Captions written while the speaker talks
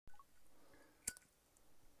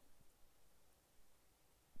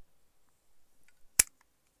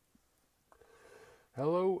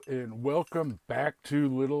Hello and welcome back to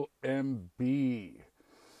Little MB.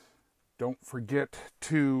 Don't forget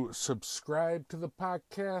to subscribe to the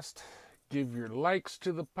podcast, give your likes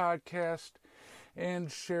to the podcast,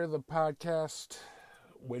 and share the podcast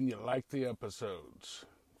when you like the episodes.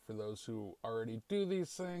 For those who already do these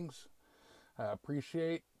things, I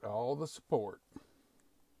appreciate all the support.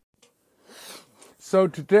 So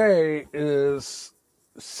today is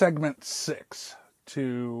segment 6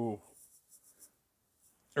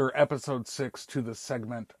 episode 6 to the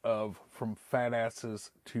segment of From Fat Asses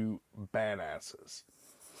to Badasses.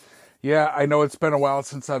 Yeah, I know it's been a while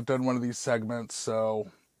since I've done one of these segments, so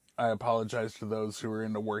I apologize to those who are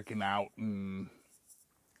into working out and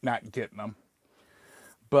not getting them.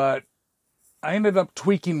 But I ended up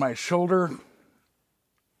tweaking my shoulder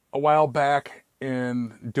a while back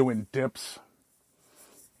and doing dips,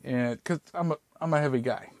 and because I'm a heavy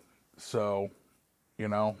guy, so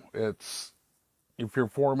it's. If you're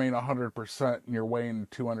forming 100% and you're weighing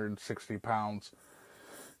 260 pounds,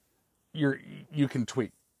 you can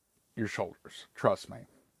tweak your shoulders. Trust me.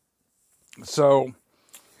 So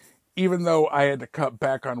even though I had to cut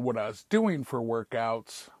back on what I was doing for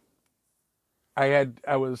workouts, I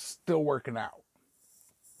was still working out.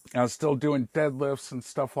 I was still doing deadlifts and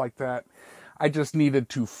stuff like that. I just needed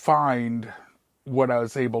to find what I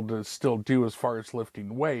was able to still do as far as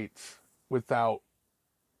lifting weights without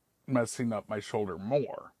messing up my shoulder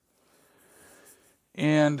more.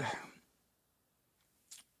 And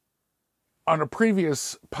on a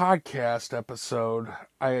previous podcast episode,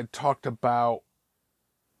 I had talked about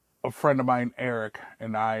a friend of mine, Eric,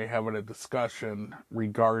 and I having a discussion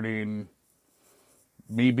regarding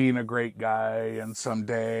me being a great guy and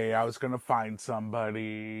someday I was going to find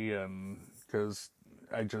somebody, and because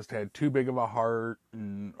I just had too big of a heart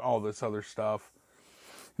and all this other stuff.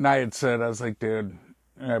 And I had said, I was like, dude,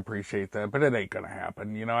 I appreciate that, but it ain't gonna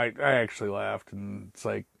happen. I actually laughed, and it's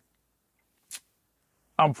like,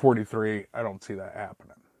 I'm 43, I don't see that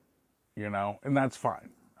happening, and that's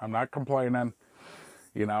fine. I'm not complaining,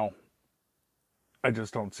 I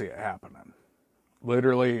just don't see it happening.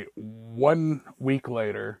 Literally 1 week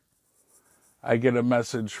later, I get a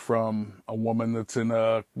message from a woman that's in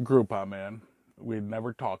a group I'm in. We'd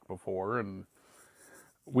never talked before, and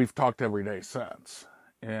we've talked every day since,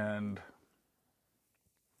 and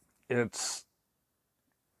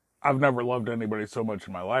I've never loved anybody so much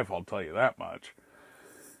in my life, I'll tell you that much.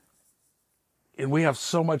 And we have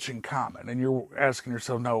so much in common. And you're asking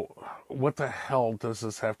yourself, no, what the hell does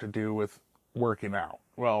this have to do with working out?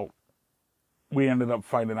 Well, we ended up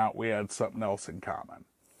finding out we had something else in common.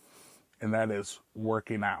 And that is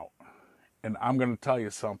working out. And I'm going to tell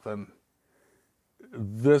you something.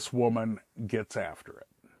 This woman gets after it.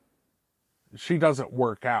 She doesn't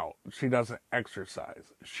work out. She doesn't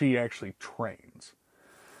exercise. She actually trains.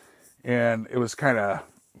 And it was kind of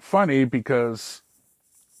funny because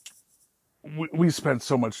we spend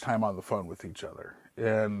so much time on the phone with each other.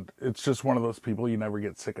 And it's just one of those people you never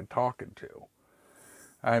get sick of talking to.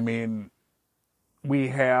 I mean, we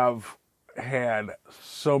have had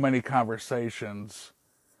so many conversations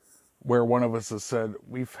where one of us has said,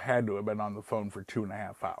 we've had to have been on the phone for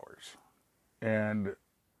 2.5 hours. And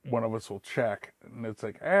one of us will check, and it's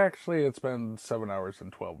like, actually, it's been 7 hours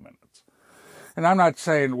and 12 minutes. And I'm not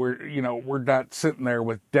saying we're not sitting there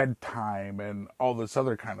with dead time and all this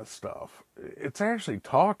other kind of stuff. It's actually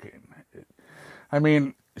talking. I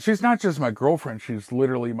mean, she's not just my girlfriend, she's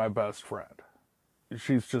literally my best friend.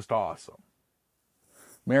 She's just awesome.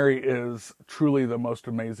 Mary is truly the most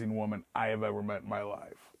amazing woman I have ever met in my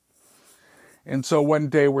life. And so one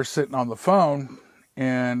day we're sitting on the phone,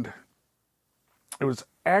 and it was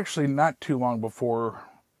actually not too long before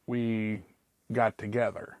we got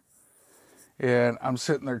together. And I'm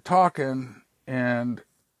sitting there talking, and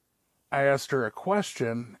I asked her a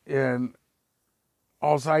question, and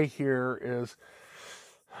all I hear is,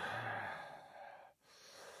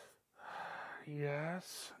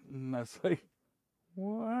 yes. And I was like,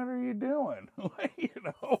 what are you doing?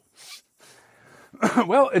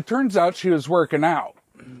 Well, it turns out she was working out.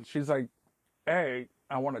 She's like, hey,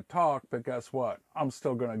 I want to talk, but guess what? I'm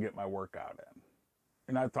still going to get my workout in.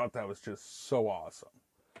 And I thought that was just so awesome.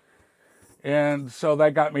 And so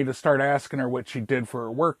that got me to start asking her what she did for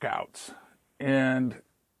her workouts. And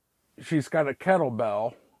she's got a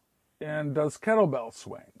kettlebell and does kettlebell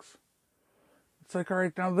swings. It's like, all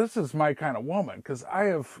right, now this is my kind of woman, because I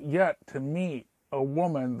have yet to meet a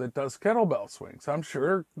woman that does kettlebell swings. I'm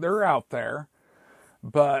sure they're out there,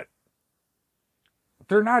 but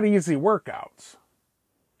they're not easy workouts.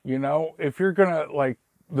 If you're going to,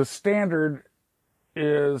 the standard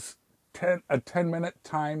is a 10-minute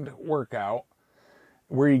timed workout,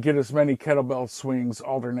 where you get as many kettlebell swings,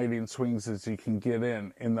 alternating swings as you can get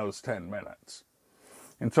in those 10 minutes.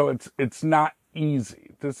 And so it's not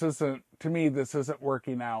easy. This isn't, to me, this isn't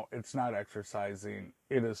working out. It's not exercising.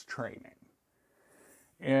 It is training.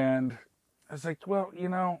 And I was like, well, you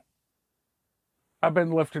know, I've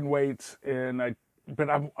been lifting weights but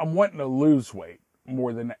I'm wanting to lose weight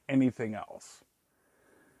more than anything else.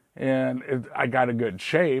 And I got a good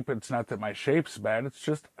shape. It's not that my shape's bad. It's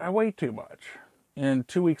just I weigh too much. And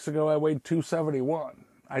 2 weeks ago, I weighed 271.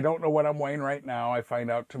 I don't know what I'm weighing right now. I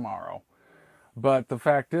find out tomorrow. But the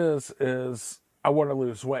fact is I want to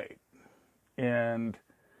lose weight. And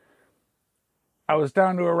I was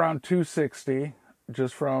down to around 260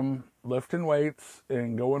 just from lifting weights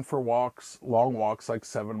and going for walks, long walks, like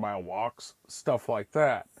 7-mile walks, stuff like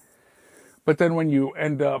that. But then when you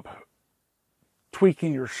end up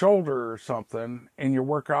tweaking your shoulder or something and your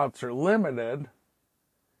workouts are limited,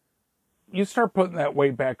 you start putting that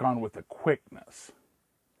weight back on with a quickness.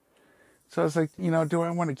 So I was like, you know, do I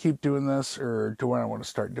want to keep doing this or do I want to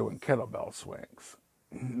start doing kettlebell swings?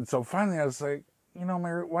 And so finally I was like, you know,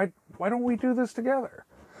 Mary, why don't we do this together?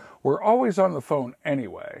 We're always on the phone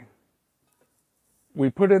anyway. We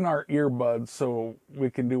put in our earbuds so we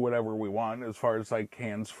can do whatever we want as far as like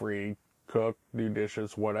hands-free, cook, do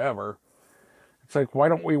dishes, whatever. It's like, why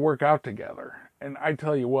don't we work out together? And I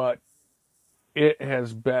tell you what, it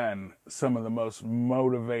has been some of the most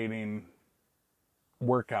motivating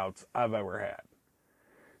workouts I've ever had.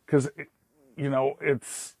 Because, you know,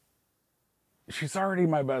 she's already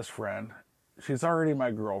my best friend. She's already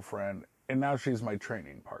my girlfriend. And now she's my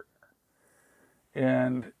training partner.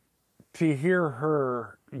 And to hear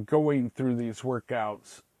her going through these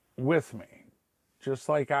workouts with me, just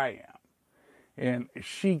like I am. And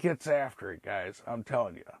she gets after it, guys. I'm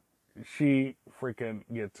telling you. She freaking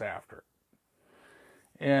gets after it.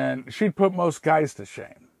 And she'd put most guys to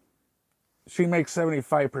shame. She makes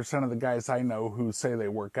 75% of the guys I know who say they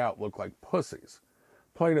work out look like pussies.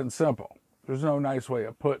 Plain and simple. There's no nice way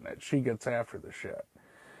of putting it. She gets after the shit.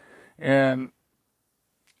 And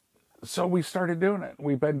so we started doing it.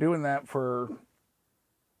 We've been doing that for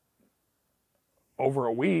over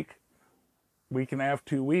a week and a half,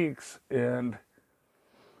 2 weeks. And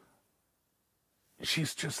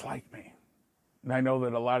she's just like me. And I know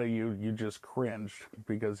that a lot of you just cringed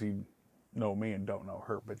because you know me and don't know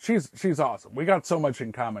her. But she's awesome. We got so much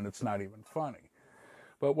in common, it's not even funny.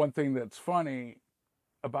 But one thing that's funny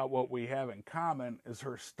about what we have in common is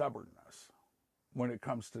her stubbornness when it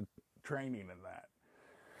comes to training and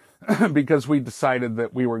that. Because we decided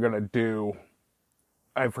that we were going to do,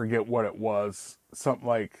 I forget what it was, something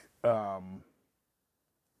like 10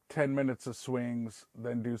 minutes of swings,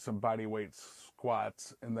 then do some body weight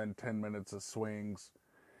squats, and then 10 minutes of swings.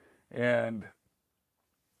 And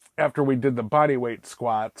after we did the body weight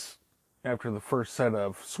squats, after the first set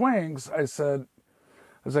of swings, I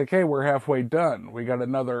was like, hey, we're halfway done. We got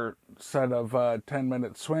another set of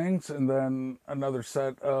 10-minute swings and then another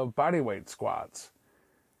set of body weight squats.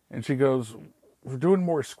 And she goes, we're doing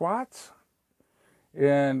more squats?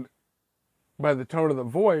 And by the tone of the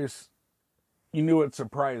voice, you knew it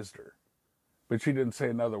surprised her. But she didn't say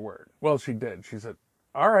another word. Well, she did. She said,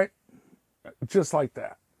 all right. Just like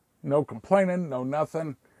that. No complaining, no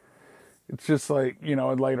nothing. It's just like, you know,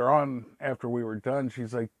 and later on, after we were done,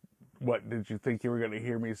 she's like, what, did you think you were going to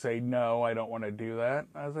hear me say, no, I don't want to do that?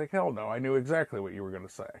 I was like, hell no, I knew exactly what you were going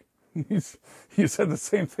to say. You said the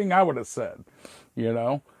same thing I would have said, you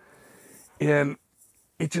know? And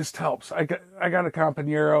it just helps. I got a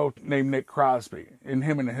compañero named Nick Crosby, and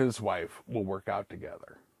him and his wife will work out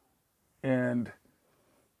together. And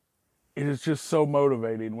it is just so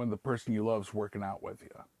motivating when the person you love is working out with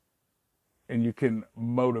you. And you can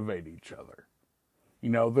motivate each other. You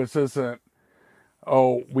know, this isn't,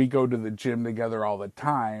 oh, we go to the gym together all the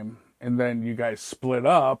time, and then you guys split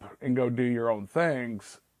up and go do your own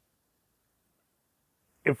things.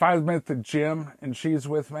 If I'm at the gym and she's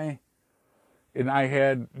with me, and I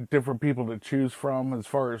had different people to choose from as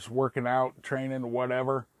far as working out, training,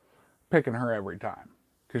 whatever, picking her every time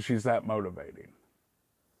because she's that motivating.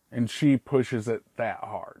 And she pushes it that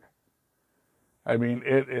hard. I mean,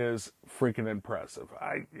 it is freaking impressive.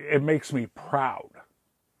 It makes me proud.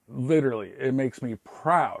 Literally, it makes me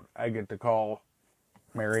proud I get to call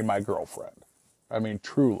Mary my girlfriend. I mean,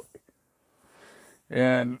 truly.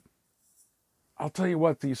 And I'll tell you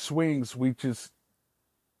what, these swings, we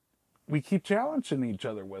keep challenging each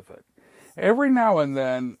other with it. Every now and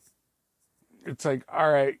then, it's like,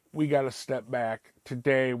 all right, we got to step back.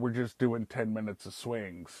 Today, we're just doing 10 minutes of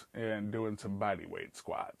swings and doing some body weight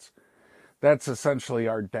squats. That's essentially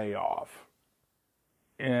our day off.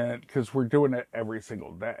 and because we're doing it every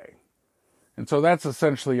single day. And so that's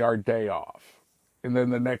essentially our day off. And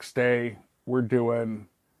then the next day, we're doing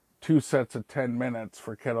 2 sets of 10 minutes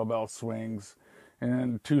for kettlebell swings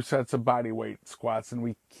and 2 sets of body weight squats. And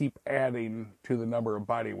we keep adding to the number of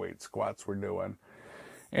body weight squats we're doing.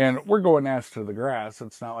 And we're going ass to the grass.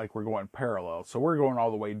 It's not like we're going parallel. So we're going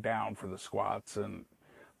all the way down for the squats. And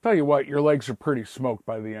I'll tell you what, your legs are pretty smoked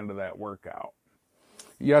by the end of that workout.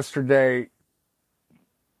 Yesterday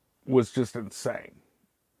was just insane.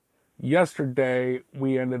 Yesterday,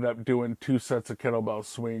 we ended up doing 2 sets of kettlebell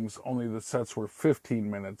swings. Only the sets were 15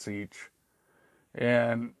 minutes each.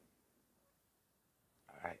 And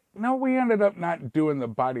no, we ended up not doing the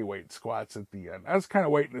body weight squats at the end. I was kind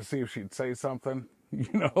of waiting to see if she'd say something,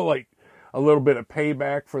 like a little bit of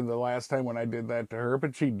payback for the last time when I did that to her,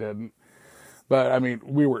 but she didn't. But I mean,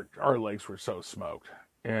 our legs were so smoked.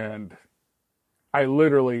 And I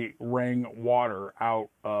literally wring water out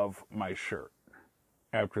of my shirt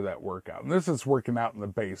after that workout. And this is working out in the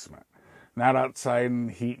basement, not outside in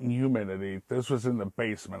heat and humidity. This was in the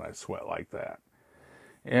basement. I sweat like that.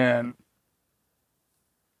 And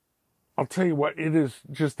I'll tell you what, it is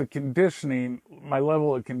just the conditioning. My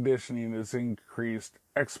level of conditioning has increased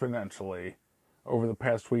exponentially over the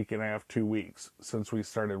past week and a half, 2 weeks since we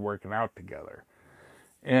started working out together.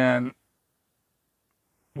 And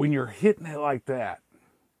when you're hitting it like that,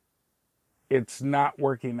 it's not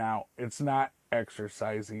working out. It's not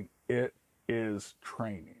exercising. It is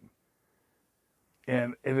training.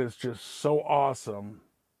 And it is just so awesome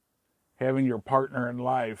having your partner in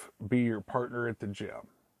life be your partner at the gym.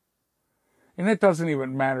 And it doesn't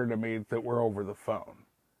even matter to me that we're over the phone,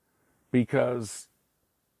 because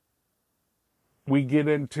we get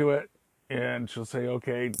into it and she'll say,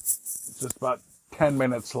 okay, just about 10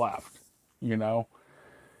 minutes left,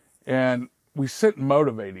 and we sit and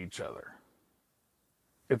motivate each other.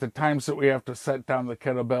 At the times that we have to set down the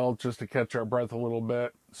kettlebell just to catch our breath a little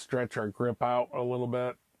bit, stretch our grip out a little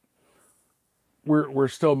bit, we're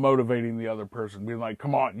still motivating the other person, being like,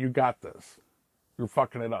 come on, you got this. You're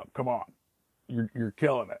fucking it up. Come on. You're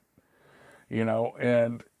killing it.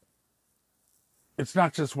 And it's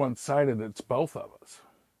not just one-sided, it's both of us.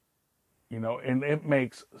 And it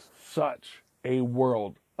makes such a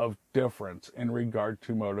world of difference in regard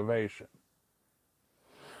to motivation.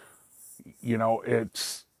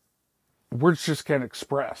 Words just can't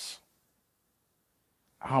express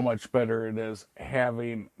how much better it is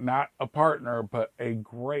having not a partner, but a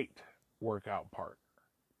great workout partner.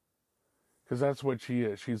 Because that's what she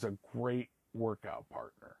is. She's a great workout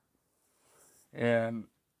partner. And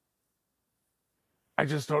I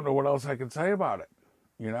just don't know what else I can say about it,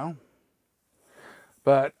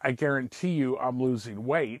 But I guarantee you I'm losing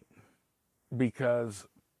weight because,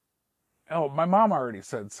 my mom already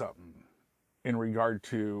said something in regard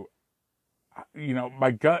to,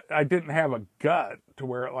 my gut. I didn't have a gut to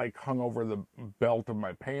where it like hung over the belt of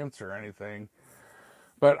my pants or anything.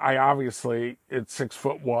 But I obviously, at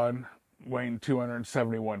 6'1", weighing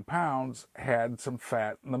 271 pounds, had some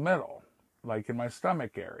fat in the middle, like in my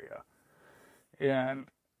stomach area. And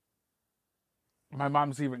my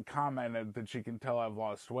mom's even commented that she can tell I've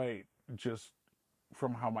lost weight just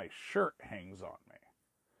from how my shirt hangs on me.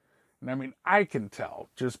 And I mean, I can tell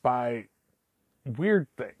just by weird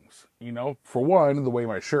things, for one, the way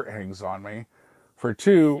my shirt hangs on me, for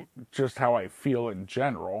two, just how I feel in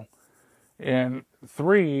general, and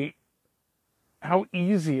three, how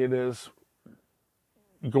easy it is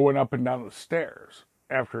going up and down the stairs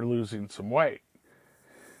after losing some weight.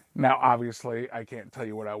 Now, obviously, I can't tell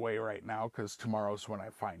you what I weigh right now because tomorrow's when I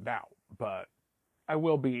find out, but I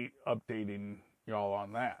will be updating y'all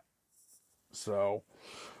on that. So,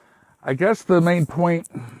 I guess the main point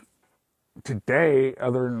today,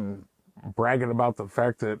 other than bragging about the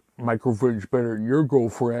fact that my girlfriend's better than your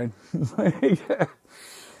girlfriend,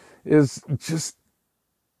 is just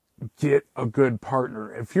get a good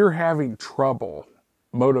partner. If you're having trouble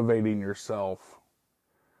motivating yourself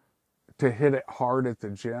to hit it hard at the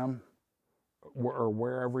gym or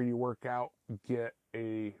wherever you work out, get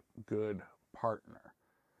a good partner.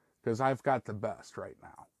 Because I've got the best right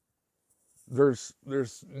now. There's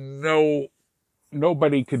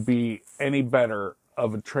nobody could be any better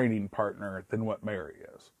of a training partner than what Mary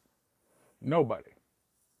is. Nobody.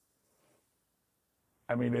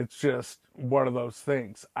 I mean, it's just one of those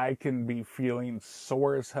things. I can be feeling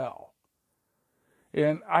sore as hell.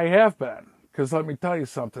 And I have been. Because let me tell you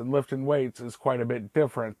something, lifting weights is quite a bit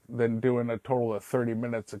different than doing a total of 30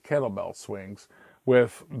 minutes of kettlebell swings,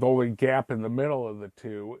 with the only gap in the middle of the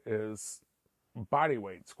two is body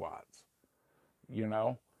weight squats.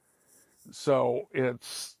 So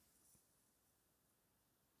it's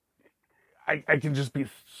I can just be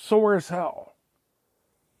sore as hell.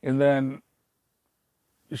 And then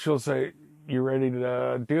she'll say, you ready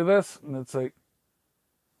to do this? And it's like,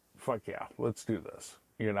 fuck yeah, let's do this.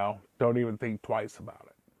 Don't even think twice about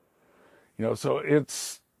it. So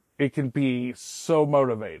it can be so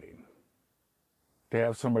motivating to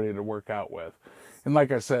have somebody to work out with. And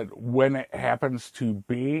like I said, when it happens to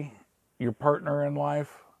be your partner in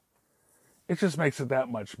life, it just makes it that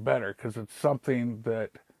much better, because it's something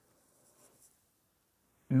that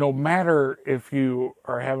no matter if you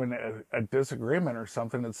are having a disagreement or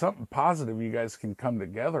something, it's something positive you guys can come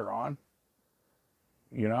together on.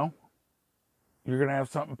 You're going to have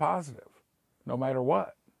something positive no matter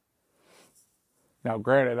what. Now,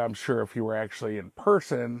 granted, I'm sure if you were actually in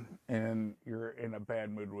person and you're in a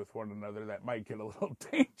bad mood with one another, that might get a little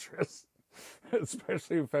dangerous,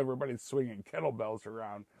 especially if everybody's swinging kettlebells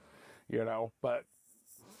around, But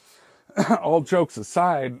all jokes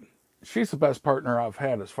aside, she's the best partner I've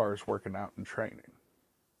had as far as working out and training.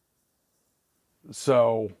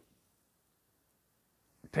 So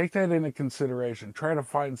take that into consideration. Try to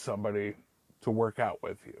find somebody to work out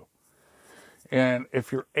with you. And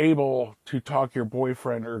if you're able to talk your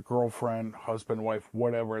boyfriend or girlfriend, husband, wife,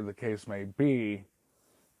 whatever the case may be,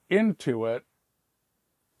 into it,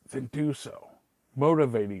 then do so.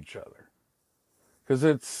 Motivate each other. Because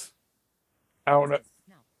it's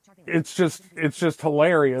just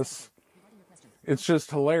hilarious. It's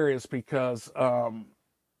just hilarious because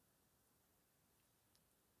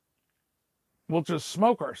we'll just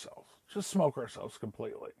smoke ourselves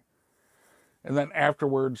completely. And then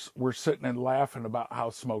afterwards, we're sitting and laughing about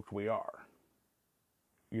how smoked we are.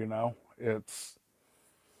 It's,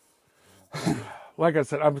 like I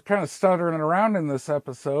said, I'm kind of stuttering around in this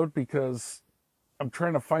episode because I'm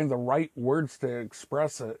trying to find the right words to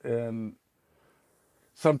express it. And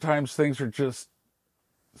sometimes things are just,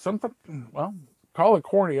 call it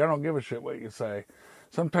corny. I don't give a shit what you say.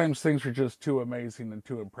 Sometimes things are just too amazing and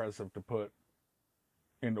too impressive to put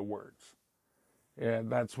into words.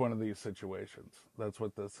 And that's one of these situations. That's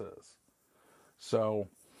what this is. So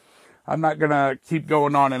I'm not going to keep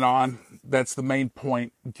going on and on. That's the main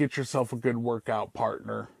point. Get yourself a good workout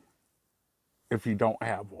partner if you don't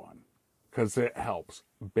have one, because it helps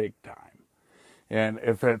big time. And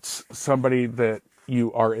if it's somebody that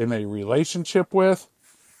you are in a relationship with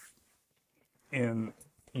and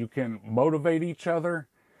you can motivate each other,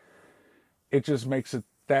 it just makes it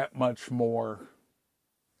that much more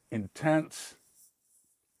intense,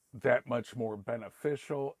 that much more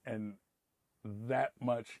beneficial, and that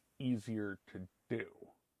much easier to do.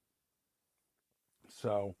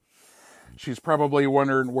 So she's probably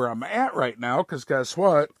wondering where I'm at right now, because guess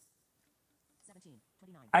what?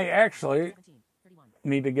 I actually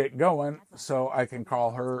need to get going so I can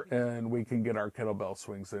call her and we can get our kettlebell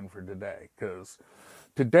swings in for today. Because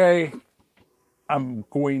today we're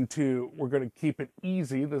going to keep it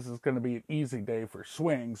easy. This is going to be an easy day for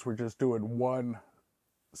swings. We're just doing one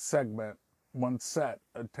set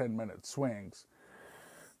of 10-minute swings.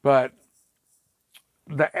 But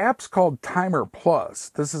the app's called Timer Plus.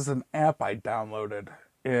 This is an app I downloaded,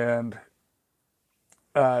 and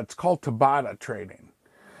it's called Tabata Training.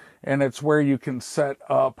 And it's where you can set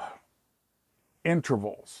up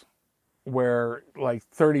intervals where like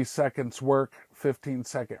 30 seconds work,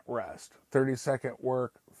 15-second rest. 30-second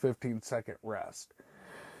work, 15-second rest.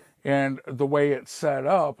 And the way it's set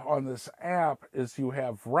up on this app is you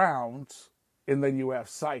have rounds and then you have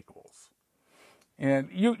cycles. And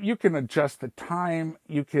you can adjust the time.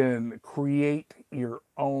 You can create your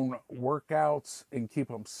own workouts and keep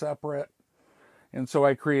them separate. And so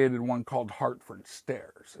I created one called Hartford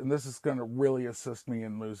Stairs. And this is going to really assist me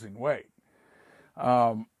in losing weight.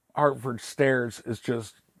 Hartford Stairs is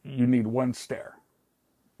just, you need one stair.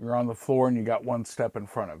 You're on the floor and you got one step in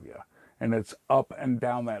front of you. And it's up and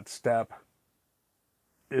down that step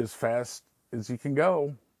as fast as you can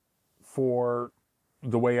go. For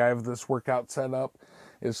the way I have this workout set up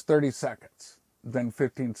is 30 seconds, then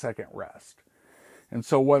 15-second rest. And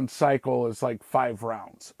so one cycle is like 5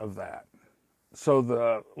 rounds of that. So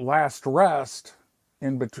the last rest,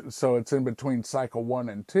 so it's in between cycle 1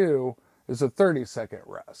 and 2, is a 30-second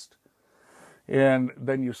rest. And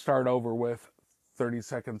then you start over with 30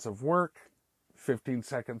 seconds of work, 15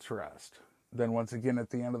 seconds rest. Then once again at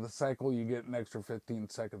the end of the cycle, you get an extra 15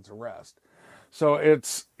 seconds of rest. So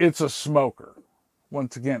it's a smoker.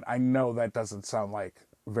 Once again, I know that doesn't sound like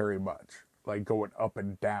very much, like going up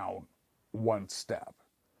and down one step.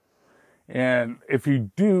 And if you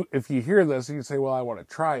hear this and you say, well, I want to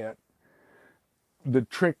try it, the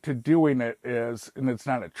trick to doing it is, and it's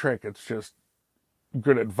not a trick, it's just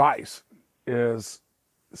good advice, is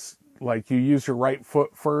Like you use your right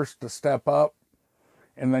foot first to step up,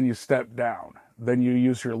 and then you step down. Then you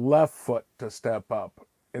use your left foot to step up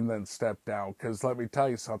and then step down. Because let me tell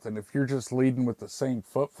you something, if you're just leading with the same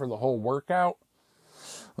foot for the whole workout,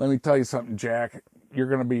 let me tell you something, Jack, you're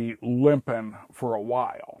going to be limping for a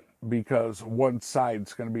while because one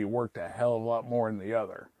side's going to be worked a hell of a lot more than the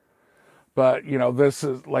other. But, you know, this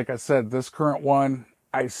is, like I said, this current one,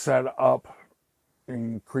 I set up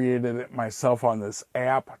and created it myself on this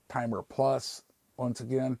app, Timer Plus, once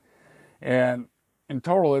again. And in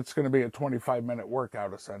total, it's going to be a 25-minute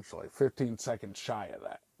workout, essentially, 15 seconds shy of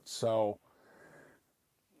that. So,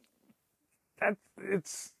 I'm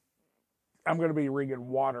going to be wringing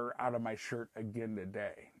water out of my shirt again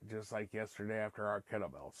today, just like yesterday after our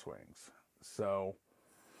kettlebell swings. So,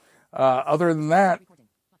 other than that,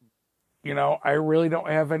 you know, I really don't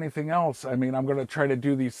have anything else. I mean, I'm going to try to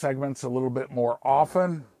do these segments a little bit more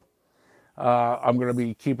often. I'm going to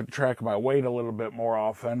be keeping track of my weight a little bit more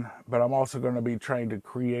often, but I'm also going to be trying to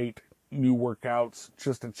create new workouts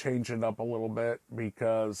just to change it up a little bit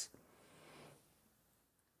because,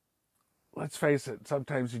 let's face it,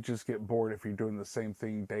 sometimes you just get bored if you're doing the same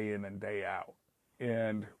thing day in and day out.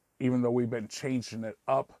 And even though we've been changing it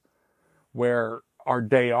up where our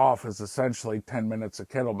day off is essentially 10 minutes of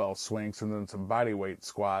kettlebell swings and then some body weight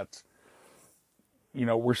squats, you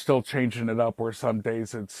know, we're still changing it up where some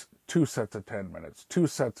days it's 2 sets of 10 minutes, 2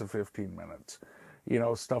 sets of 15 minutes, you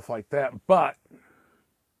know, stuff like that. But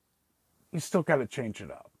you still got to change it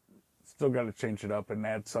up. Still got to change it up and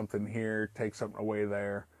add something here, take something away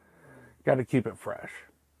there. Got to keep it fresh.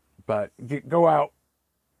 But go out,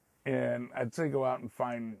 and I'd say go out and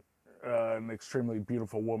find an extremely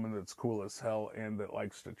beautiful woman that's cool as hell and that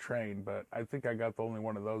likes to train. But I think I got the only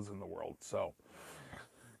one of those in the world. So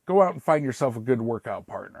go out and find yourself a good workout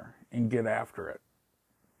partner and get after it.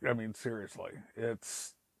 I mean, seriously,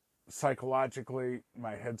 it's psychologically,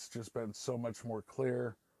 my head's just been so much more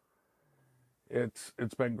clear. It's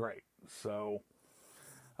been great. So,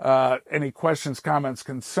 any questions, comments,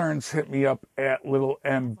 concerns, hit me up at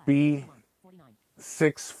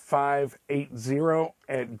littlemb6580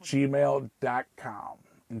 at gmail.com.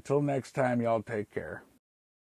 Until next time, y'all take care.